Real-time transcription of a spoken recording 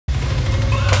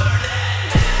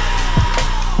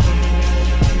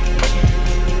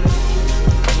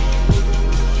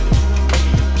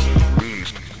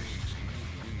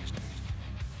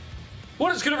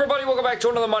welcome back to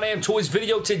another My Damn Toys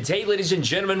video. Today, ladies and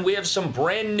gentlemen, we have some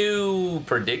brand new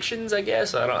predictions, I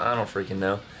guess. I don't freaking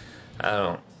know.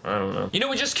 I don't know. You know,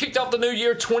 we just kicked off the new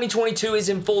year. 2022 is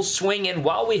in full swing, and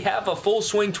while we have a full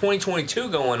swing 2022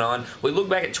 going on, we look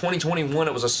back at 2021.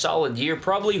 It was a solid year.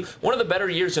 Probably one of the better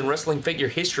years in wrestling figure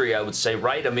history, I would say,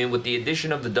 right? I mean, with the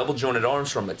addition of the double jointed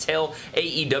arms from Mattel,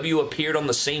 AEW appeared on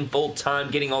the scene full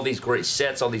time, getting all these great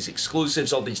sets, all these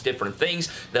exclusives, all these different things.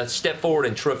 The step forward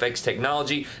in TrueFX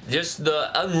technology, just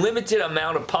the unlimited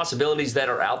amount of possibilities that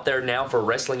are out there now for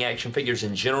wrestling action figures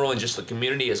in general and just the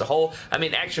community as a whole. I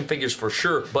mean, action figures for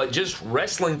sure, but just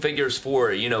wrestling figures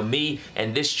for, you know, me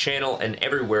and this channel and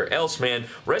everywhere else, man.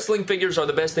 Wrestling figures are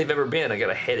the best they've ever been. I got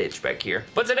a head itch back here.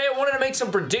 But today I wanted to make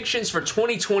some predictions for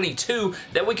 2022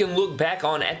 that we can look back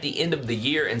on at the end of the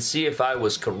year and see if I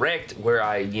was correct, where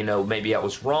I, you know, maybe I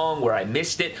was wrong, where I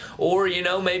missed it, or, you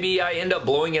know, maybe I end up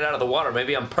blowing it out of the water.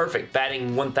 Maybe I'm perfect,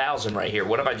 batting 1,000 right here.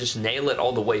 What if I just nail it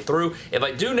all the way through? If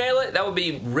I do nail it, that would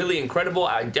be really incredible.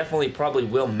 I definitely probably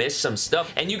will miss some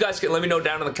stuff, and you guys can let me know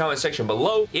down in the comment section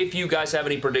below if you guys have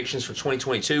any predictions for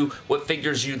 2022, what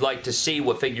figures you'd like to see,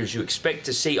 what figures you expect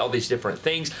to see, all these different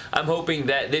things. I'm hoping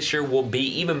that this year will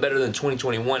be even better than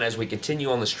 2021 as we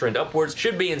continue on this trend upwards.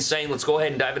 Should be insane. Let's go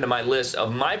ahead and dive into my list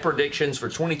of my predictions for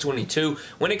 2022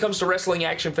 when it comes to wrestling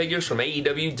action figures from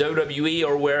AEW, WWE,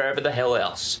 or wherever the hell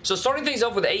else. So starting things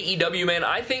off with AEW, man,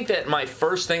 I think that my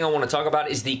first thing I want to talk about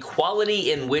is the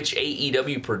quality in which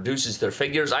AEW produces their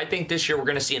figures. I think this year we're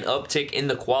going to see an uptick in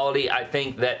the quality. I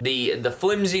think that the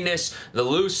flimsiness, the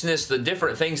looseness, the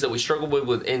different things that we struggled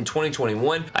with in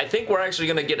 2021, I think we're actually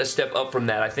going to get a step up from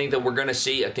that. I think that we're going to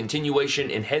see a continuation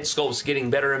in head sculpts getting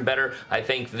better and better. I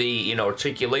think the, you know,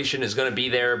 articulation is going to be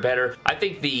there better. I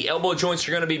think the elbow joints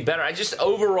are going to be better. I just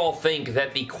overall think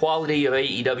that the quality of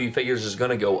AEW figures is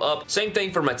going to go up. Same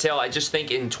thing for Mattel. I just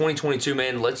think in 2022,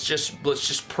 man, let's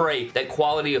just pray that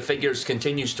quality of figures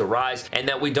continues to rise and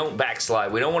that we don't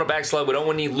backslide. We don't want to backslide. We don't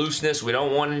want any looseness. We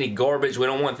don't want any garbage. We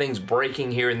don't want things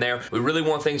breaking here and there. We really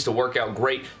want things to work out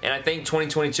great, and I think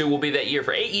 2022 will be that year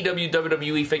for AEW,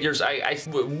 WWE figures. I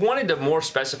wanted to more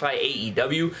specify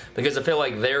AEW because I feel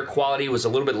like their quality was a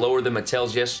little bit lower than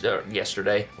Mattel's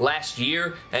last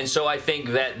year, and so I think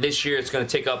that this year it's going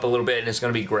to tick up a little bit and it's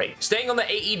going to be great. Staying on the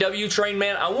AEW train,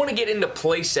 man, I want to get into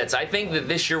play sets. I think that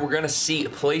this year we're going to see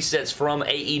play sets from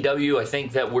AEW. I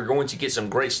think that we're going to get some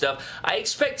great stuff. I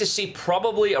expect to see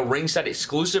probably a ringside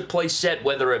exclusive play set,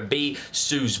 whether it be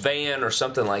Sue's van or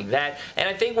something like that, and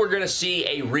I think we're going to see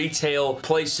a retail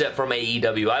play set from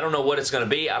AEW. I don't know what it's going to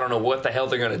be. I don't know what the hell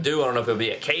they're going to do. I don't know if it'll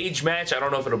be a cage match. I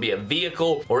don't know if it'll be a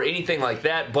vehicle or anything like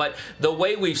that, but the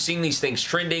way we've seen these things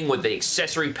trending with the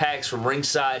accessory packs from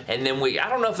ringside, and then I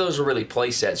don't know if those are really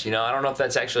play sets, you know? I don't know if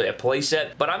that's actually a play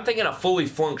set, but I'm thinking a fully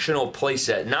functional play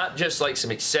set, not just like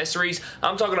some accessories.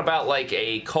 I'm talking about like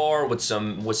a car with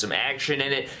some action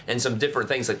in it and some different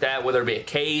things like that, whether it be a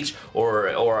cage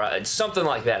or something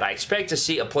like that. I expect to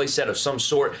see a play set of some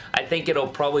sort. I think it'll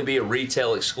probably be a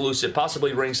retail exclusive,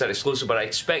 possibly ringside exclusive, but I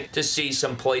expect to see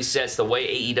some play sets the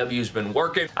way AEW's been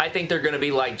working. I think they're going to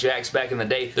be like Jakks back in the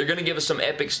day. They're going to give us some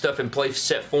epic stuff in play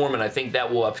set form, and I think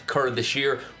that will occur this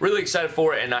year. Really excited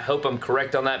for it, and I hope I'm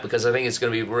correct on that because I think it's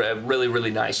going to be really,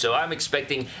 really nice. So I'm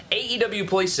expecting AEW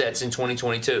play sets in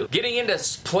 2022. Getting into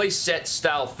play set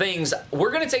style things,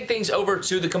 we're going to take things over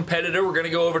to the competitor. We're going to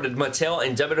go over to Mattel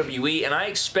and WWE, and I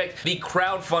expect the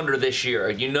crowdfunder this year.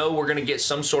 You know, we're going to get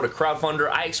some sort of crowdfunder.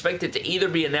 I expect it to either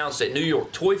be announced at New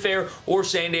York Toy Fair or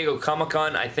San Diego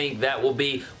Comic-Con. I think that will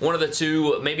be one of the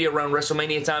two, maybe around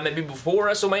WrestleMania time, maybe before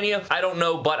WrestleMania. I don't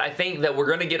know, but I think that we're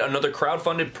going to get another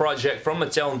crowdfunded project from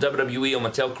Mattel and WWE on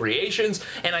Mattel Creations,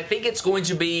 and I think it's going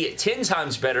to be 10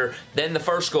 times better than the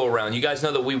first go-around. You guys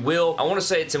know that we will, I want to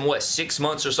say it's in, what, 6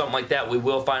 months or something like that, we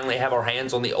will finally have our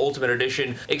hands on the Ultimate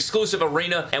Edition exclusive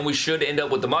arena, and we should end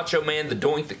up with the Macho Man, the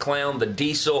Doink the Clown, the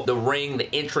Diesel, the ring,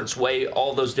 the entranceway,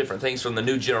 all those different things from the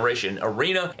new generation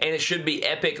arena, and it should be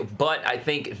epic. But I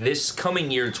think this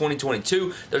coming year,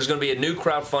 2022, there's going to be a new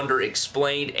crowdfunder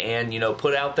explained and, you know,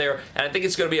 put out there, and I think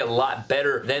it's going to be a lot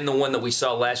better than the one that we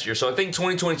saw last year. So I think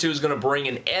 2022 is going to bring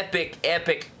an epic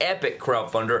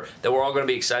crowdfunder that we're all going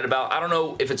to be excited about. I don't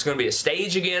know if it's going to be a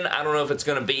stage again. I don't know if it's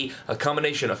going to be a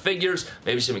combination of figures,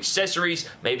 maybe some accessories,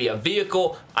 maybe a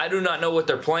vehicle. I do not know what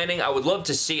they're planning. I would love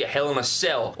to see a Hell in a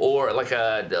Cell or like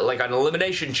a like an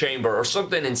elimination chamber or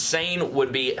something insane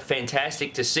would be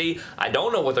fantastic to see. I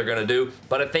don't know what they're going to do,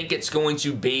 but I think it's going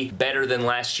to be better than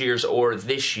last year's or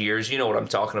this year's. You know what I'm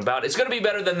talking about. It's going to be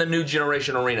better than the New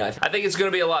Generation Arena. I think it's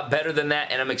going to be a lot better than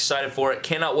that, and I'm excited for it.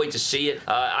 Cannot wait to see it.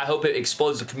 I hope it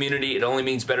explodes the community. It only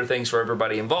means better things for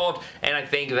everybody involved, and I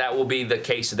think that will be the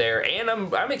case there. And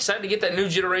I'm excited to get that New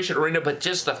Generation Arena, but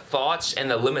just the thoughts and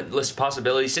the limitless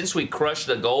possibilities since we crushed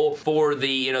the goal for the,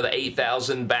 you know, the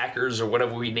 8,000 backers or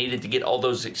whatever we needed to get all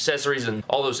those accessories and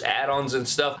all those add-ons and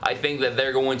stuff. I think that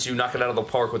they're going to knock it out of the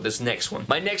park with this next one.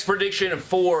 My next prediction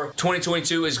for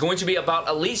 2022 is going to be about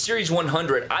Elite Series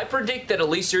 100. I predict that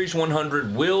Elite Series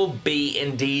 100 will be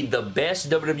indeed the best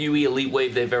WWE Elite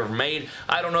Wave they've ever made.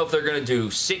 I don't know if they're going to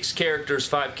do 6 characters,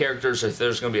 5 characters, if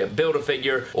there's going to be a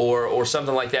Build-A-Figure or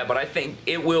something like that, but I think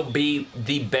it will be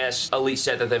the best Elite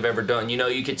set that they've ever done. You know,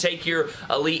 you could take your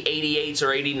Elite 88s or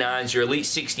 89s, your Elite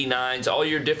 69s, all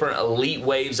your different Elite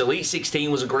waves. Elite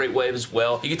 16 was a great wave as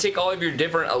well. You can take all of your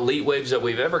different Elite waves that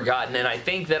we've ever gotten, and I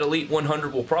think that Elite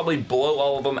 100 will probably blow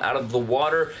all of them out of the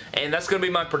water, and that's going to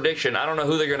be my prediction. I don't know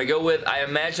who they're going to go with. I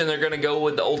imagine they're going to go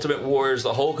with the Ultimate Warriors,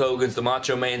 the Hulk Hogan's, the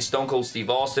Macho Man, Stone Cold Steve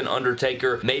Austin,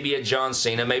 Undertaker, maybe a John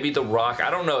Cena, maybe The Rock. I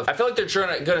don't know. I feel like they're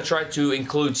going to try to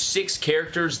include 6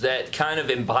 characters that kind of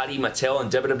embody Mattel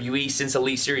and WWE since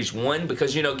Elite Series 1,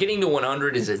 because, you know, getting to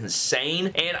 100 is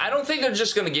insane, and I don't think they're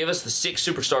just going to give us the 6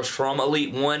 superstars from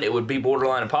Elite 1. It would be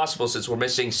borderline impossible since we're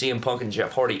missing CM Punk and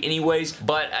Jeff Hardy anyways,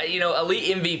 but, you know,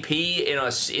 Elite MVP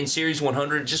in Series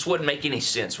 100 just wouldn't make any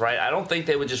sense, right? I don't think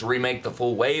they would just remake the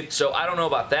full wave, so I don't know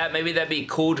about that. Maybe that'd be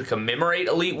cool to commemorate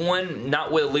Elite 1,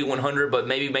 not with Elite 100, but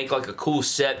maybe make like a cool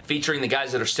set featuring the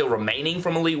guys that are still remaining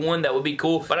from Elite 1. That would be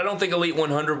cool, but I don't think Elite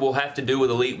 100 will have to do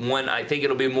with Elite 1. I think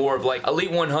it'll be more of like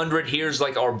Elite 100, here's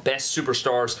like our best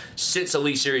superstars since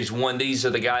Elite Series 1. These are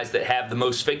the guys that have the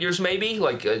most figures, maybe,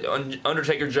 like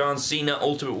Undertaker, John Cena,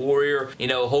 Ultimate Warrior, you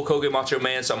know, Hulk Hogan, Macho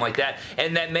Man, something like that,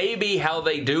 and that may be how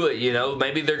they do it, you know.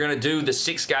 Maybe they're going to do the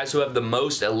 6 guys who have the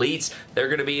most elites. They're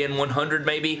going to be in 100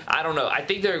 maybe. I don't know. I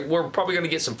think we're probably going to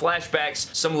get some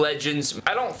flashbacks, some legends.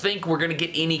 I don't think we're going to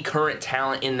get any current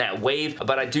talent in that wave,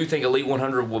 but I do think Elite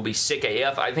 100 will be sick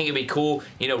AF. I think it'd be cool,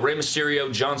 you know, Rey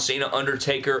Mysterio, John Cena,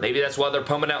 Undertaker. Maybe that's why they're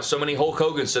pumping out so many Hulk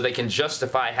Hogan, so they can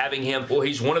justify having him. Well,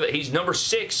 he's number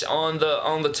 6 on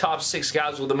the top 6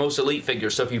 guys with the most elite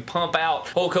figures. So if you pump out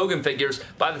Hulk Hogan figures,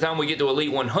 by the time we get to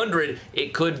Elite 100,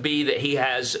 it could be that he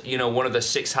has, you know, one of the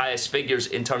 6 highest figures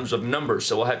in terms of numbers.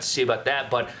 So we'll have to see about that,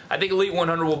 but I think Elite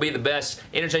 100 will be the best.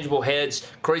 Interchangeable heads,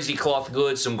 crazy cloth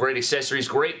goods, some great accessories,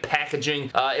 great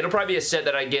packaging. It'll probably be a set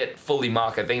that I get fully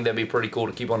mock. I think that'd be pretty cool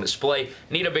to keep on display.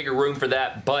 Need a bigger room for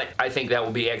that, but I think that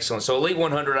will be excellent. So Elite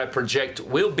 100, I project,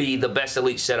 will be the best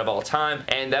Elite set of all time,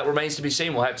 and that remains to be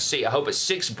seen. We'll have to see. I hope it's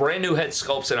 6 brand new head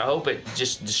sculpts, and I hope it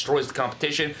just destroys the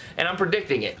competition, and I'm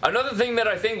predicting it. Another thing that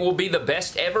I think will be the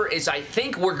best ever is I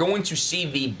think we're going to see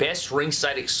the best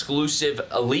ringside exclusive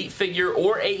Elite figure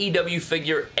or AEW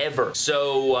figure ever.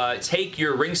 So take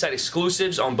your ringside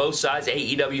exclusives on both sides,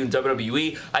 AEW and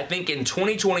WWE. I think in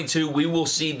 2022 we will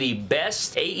see the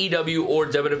best AEW or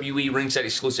WWE ringside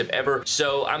exclusive ever.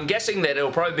 So I'm guessing that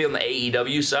it'll probably be on the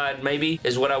AEW side, maybe,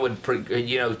 is what I would,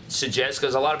 you know, suggest,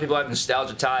 because a lot of people have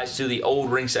nostalgia ties to the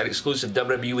old ringside exclusive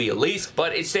WWE Elites,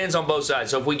 but it stands on both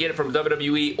sides. So if we get it from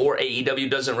WWE or AEW,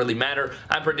 doesn't really matter.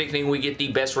 I'm predicting we get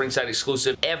the best ringside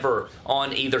exclusive ever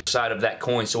on either side of that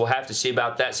coin, so we'll have to see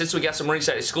about that. Since we got some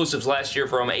ringside exclusives last year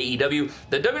from AEW,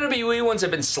 the WWE ones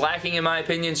have been slacking in my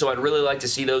opinion, so I'd really like to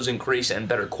see those increase and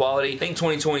better quality. I think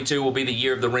 2022 will be the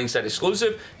year of the ringside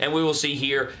exclusive, and we will see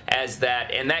here as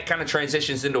that, and that kind of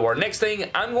transitions into our next thing.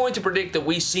 I'm going to predict that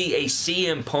we see a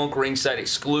CM Punk ringside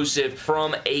exclusive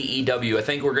from AEW. I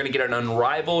think we're going to get an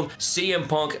unrivaled CM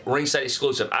Punk ringside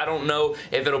exclusive. I don't know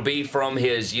if it'll be from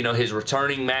his, you know, his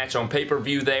returning match on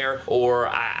pay-per-view there, or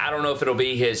I don't know if it'll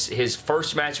be his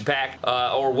first match back,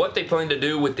 or what they plan to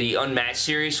do with the Unmatched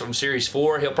series from Series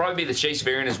 4. He'll probably be the Chase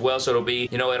variant as well, so it'll be,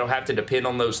 you know, it'll have to depend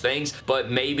on those things,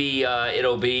 but maybe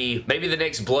it'll be, maybe the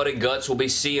next Blood and Guts will be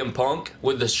CM Punk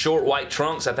with the short white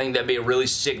trunks. I think that'd be a really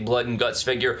sick Blood and Guts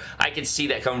figure. I could see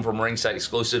that coming from ringside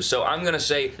exclusive, so I'm going to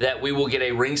say that we will get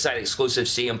a ringside exclusive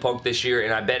CM Punk this year,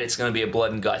 and I bet it's going to be a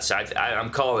Blood and Guts. I'm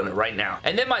calling it right now.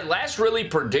 And then my last really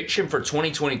prediction for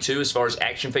 2022 as far as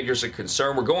action figures are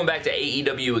concerned, we're going back to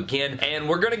AEW again, and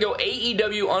we're going to go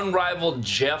AEW Unrivaled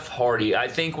Jeff Hardy. I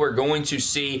think we're going to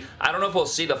see, I don't know if we'll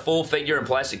see the full figure in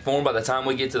plastic form by the time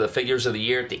we get to the figures of the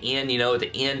year at the end, you know, at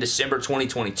the end, December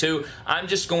 2022. I'm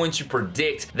just going to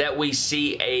predict that we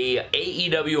see a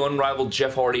AEW Unrivaled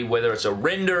Jeff Hardy, whether it's a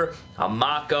render, a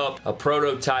mock-up, a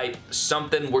prototype,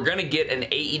 something. We're going to get an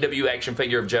AEW action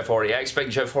figure of Jeff Hardy. I expect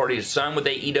Jeff Hardy to sign with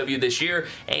AEW this year,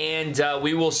 and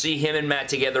we will see him and Matt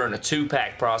together in a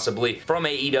 2-pack possibly from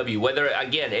AEW. Whether,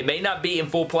 again, it may not be in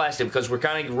full plastic because we're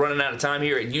kind of running out of time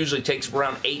here. It usually takes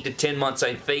around 8 to 10 months,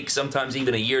 I think, sometimes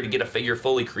even a year to get a figure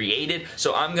fully created.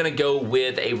 So I'm going to go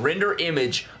with a render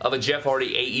image of a Jeff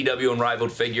Hardy AEW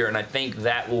Unrivaled figure, and I think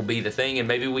that will be the thing. And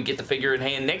maybe we get the figure in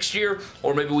hand next year,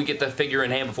 or maybe we get the figure in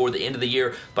hand before the end of the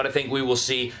year, but I think we will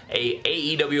see a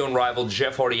AEW Unrivaled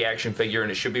Jeff Hardy action figure,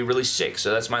 and it should be really sick.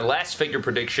 So that's my last figure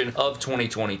prediction of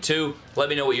 2022. Let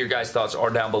me know what your guys' thoughts are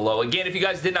down below. Again, if you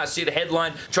guys did not see the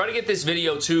headline, try to get this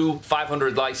video to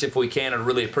 500 likes if we can. I'd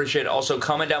really appreciate it. Also,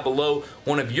 comment down below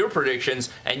one of your predictions,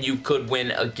 and you could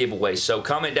win a giveaway. So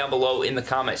comment down below in the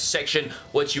comment section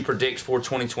what you predict for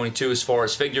 2022 as far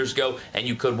as figures go, and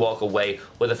you could walk away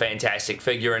with a fantastic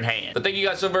figure in hand. But thank you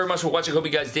guys so very much for watching. Hope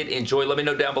you guys did enjoy. Let me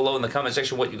know down below in the comment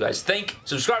section what you guys think.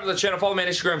 Subscribe to the channel. Follow me on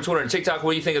Instagram, Twitter, and TikTok.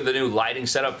 What do you think of the new lighting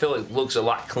setup? I feel like it looks a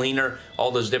lot cleaner.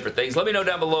 All those different things. Let me know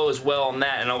down below as well on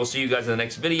that, and I will see you guys in the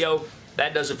next video.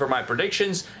 That does it for my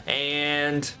predictions,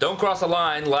 and don't cross the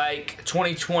line like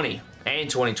 2020 and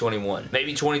 2021.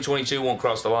 Maybe 2022 won't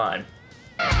cross the line.